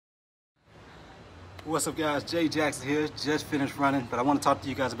What's up guys, Jay Jackson here, just finished running, but I want to talk to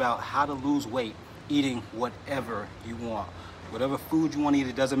you guys about how to lose weight eating whatever you want. Whatever food you want to eat,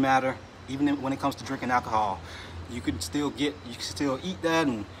 it doesn't matter. Even when it comes to drinking alcohol, you can still eat that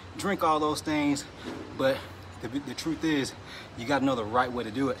and drink all those things, but the truth is, you got to know the right way to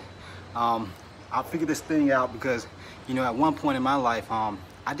do it. I figured this thing out because, at one point in my life, I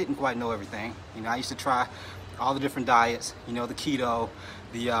didn't quite know everything. I used to try all the different diets, the keto,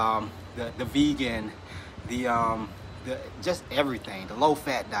 the vegan, just everything, the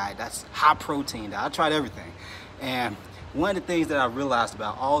low-fat diet, that's high protein diet. I tried everything. And one of the things that I realized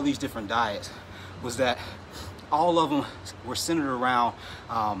about all these different diets was that all of them were centered around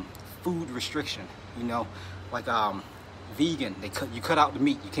food restriction. Like vegan, you cut out the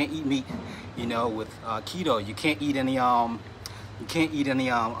meat. You can't eat meat. With keto, you can't eat any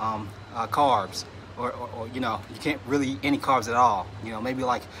carbs. Or you can't really eat any carbs at all. Maybe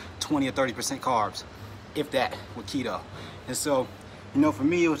like 20 or 30% carbs, if that, with keto. And so, for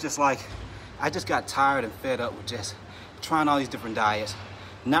me, it was just like, I just got tired and fed up with just trying all these different diets,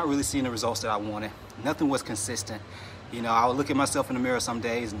 not really seeing the results that I wanted. Nothing was consistent. I would look at myself in the mirror some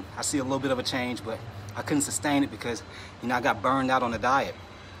days and I see a little bit of a change, but I couldn't sustain it because, I got burned out on the diet.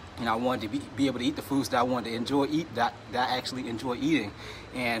 I wanted to be able to eat the foods that I wanted to that I actually enjoy eating.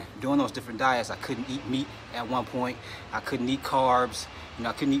 And doing those different diets, I couldn't eat meat at one point. I couldn't eat carbs.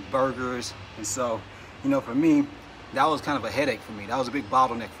 I couldn't eat burgers. And so, for me, that was kind of a headache for me. That was a big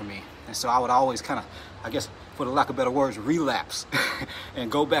bottleneck for me. And so I would always kind of, I guess, for the lack of better words, relapse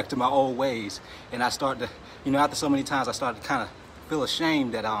and go back to my old ways. And I started to, after so many times, I started to kind of feel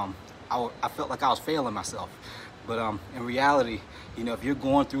ashamed that I felt like I was failing myself. But in reality, if you're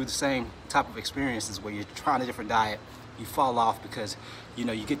going through the same type of experiences where you're trying a different diet, you fall off because, you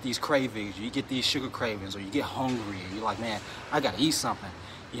get these cravings, you get these sugar cravings, or you get hungry, and you're like, man, I gotta eat something.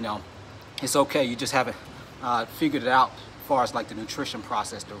 It's okay, you just haven't figured it out as far as like the nutrition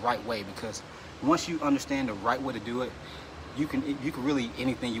process the right way, because once you understand the right way to do it, you can really eat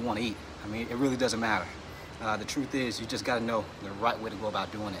anything you want to eat. I mean, it really doesn't matter. The truth is, you just gotta know the right way to go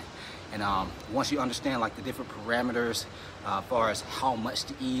about doing it. And once you understand like the different parameters as far as how much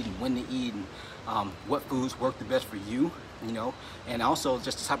to eat and when to eat and what foods work the best for you, and also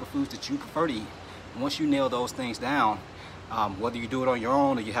just the type of foods that you prefer to eat. And once you nail those things down, whether you do it on your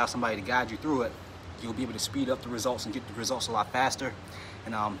own or you have somebody to guide you through it, you'll be able to speed up the results and get the results a lot faster.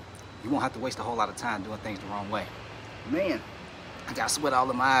 And you won't have to waste a whole lot of time doing things the wrong way. Man, I got sweat all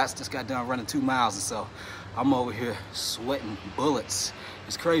in my eyes. Just got done running 2 miles, and so I'm over here sweating bullets.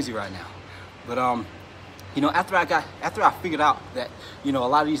 It's crazy right now. But after I figured out that a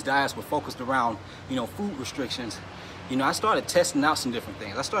lot of these diets were focused around food restrictions, I started testing out some different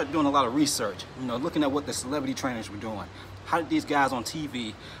things. I started doing a lot of research, looking at what the celebrity trainers were doing. How did these guys on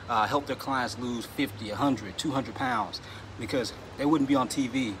TV help their clients lose 50, 100, 200 pounds? Because they wouldn't be on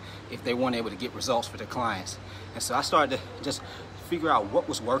TV if they weren't able to get results for their clients. And so I started to just figure out what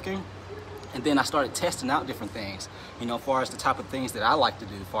was working. And then I started testing out different things, as far as the type of things that I like to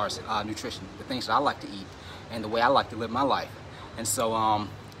do, as far as nutrition, the things that I like to eat, and the way I like to live my life. And so,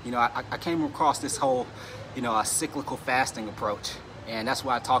 I came across this whole, a cyclical fasting approach. And that's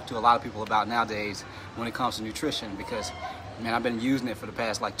what I talk to a lot of people about nowadays when it comes to nutrition, because, man, I've been using it for the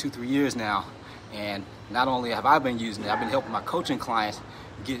past like 2-3 years now. And not only have I been using it, I've been helping my coaching clients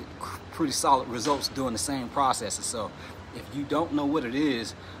get pretty solid results doing the same process. And so, if you don't know what it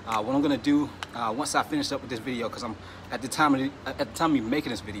is, what I'm gonna do once I finish up with this video, because I'm at the time of me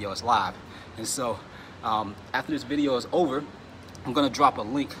making this video, it's live, and so after this video is over, I'm gonna drop a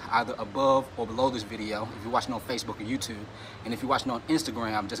link either above or below this video if you're watching on Facebook or YouTube, and if you're watching on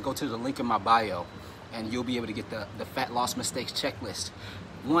Instagram, just go to the link in my bio, and you'll be able to get the Fat Loss Mistakes checklist.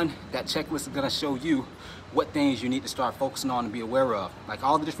 That checklist is gonna show you what things you need to start focusing on and be aware of. Like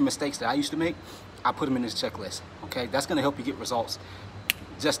all the different mistakes that I used to make, I put them in this checklist, okay? That's gonna help you get results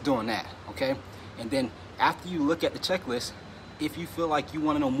just doing that, okay? And then after you look at the checklist, if you feel like you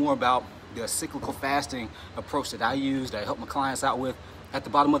wanna know more about the cyclical fasting approach that I use, that I help my clients out with, at the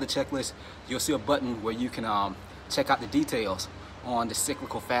bottom of the checklist, you'll see a button where you can check out the details on the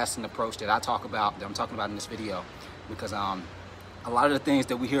cyclical fasting approach that I'm talking about in this video. Because a lot of the things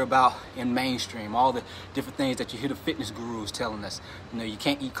that we hear about in mainstream, all the different things that you hear the fitness gurus telling us, you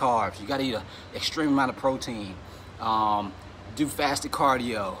can't eat carbs, you gotta eat an extreme amount of protein, do fasted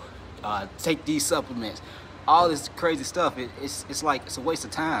cardio, take these supplements, all this crazy stuff, it's like, it's a waste of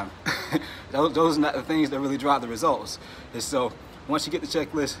time. those are not the things that really drive the results. And so once you get the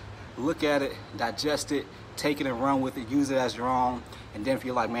checklist, look at it, digest it, take it and run with it, use it as your own. And then if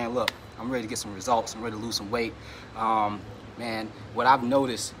you're like, man, look, I'm ready to get some results, I'm ready to lose some weight, man, what I've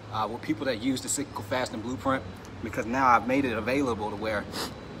noticed with people that use the Cyclical Fasting Blueprint, because now I've made it available to where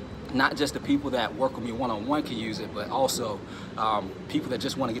not just the people that work with me one-on-one can use it, but also people that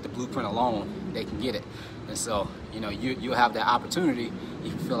just want to get the blueprint alone, they can get it. And so, you know, you'll have that opportunity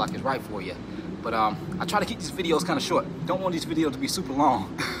if you feel like it's right for you. But I try to keep these videos kind of short. Don't want these videos to be super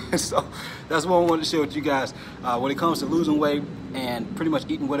long. So that's what I wanted to share with you guys. When it comes to losing weight and pretty much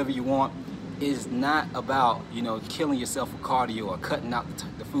eating whatever you want, is not about, you know, killing yourself with cardio or cutting out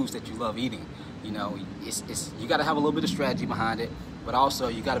the foods that you love eating. You know, you got to have a little bit of strategy behind it, but also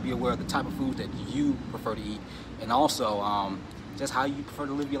you got to be aware of the type of food that you prefer to eat, and also just how you prefer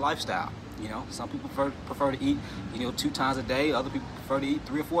to live your lifestyle. You know, some people prefer to eat, you know, 2 times a day. Other people prefer to eat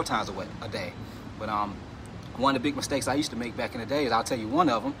 3 or 4 times a day. But one of the big mistakes I used to make back in the day is, I'll tell you one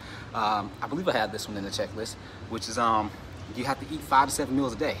of them. I believe I had this one in the checklist, which is you have to eat 5 to 7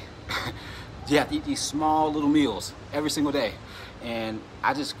 meals a day. You have to eat these small little meals every single day. And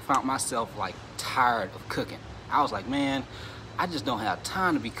I just found myself like tired of cooking. I was like, man, I just don't have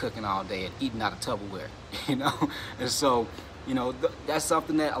time to be cooking all day and eating out of Tupperware, you know? And so, you know, that's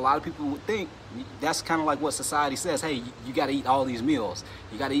something that a lot of people would think. That's kind of like what society says. Hey, you got to eat all these meals.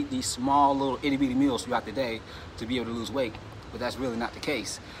 You got to eat these small little itty bitty meals throughout the day to be able to lose weight. But that's really not the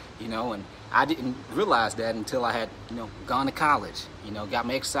case, you know. And I didn't realize that until I had, you know, gone to college, you know, got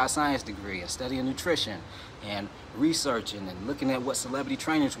my exercise science degree and studying nutrition and researching and looking at what celebrity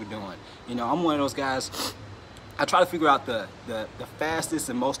trainers were doing. You know, I'm one of those guys. I try to figure out the fastest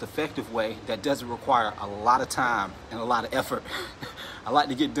and most effective way that doesn't require a lot of time and a lot of effort. I like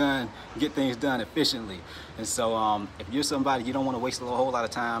to get things done efficiently. And so if you're somebody, you don't want to waste a whole lot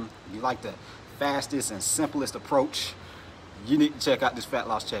of time, you like the fastest and simplest approach, you need to check out this fat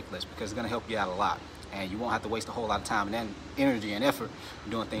loss checklist, because it's going to help you out a lot. And you won't have to waste a whole lot of time and then energy and effort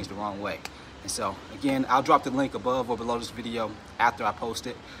doing things the wrong way. And so, again, I'll drop the link above or below this video after I post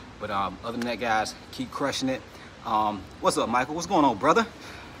it. But other than that, guys, keep crushing it. What's up, Michael? What's going on, brother?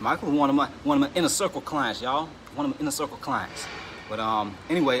 Michael, one of my inner circle clients, y'all. One of my inner circle clients. But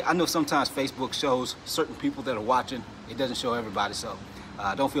anyway, I know sometimes Facebook shows certain people that are watching. It doesn't show everybody, so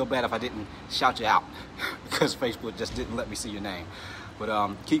don't feel bad if I didn't shout you out because Facebook just didn't let me see your name.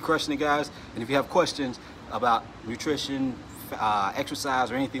 But keep crushing it, guys. And if you have questions about nutrition, exercise,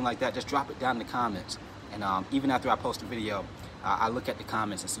 or anything like that, just drop it down in the comments. And even after I post a video, I look at the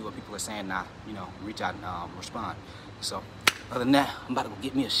comments and see what people are saying, and I, you know, reach out and respond. So other than that, I'm about to go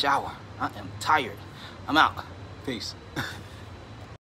get me a shower. I am tired. I'm out. Peace.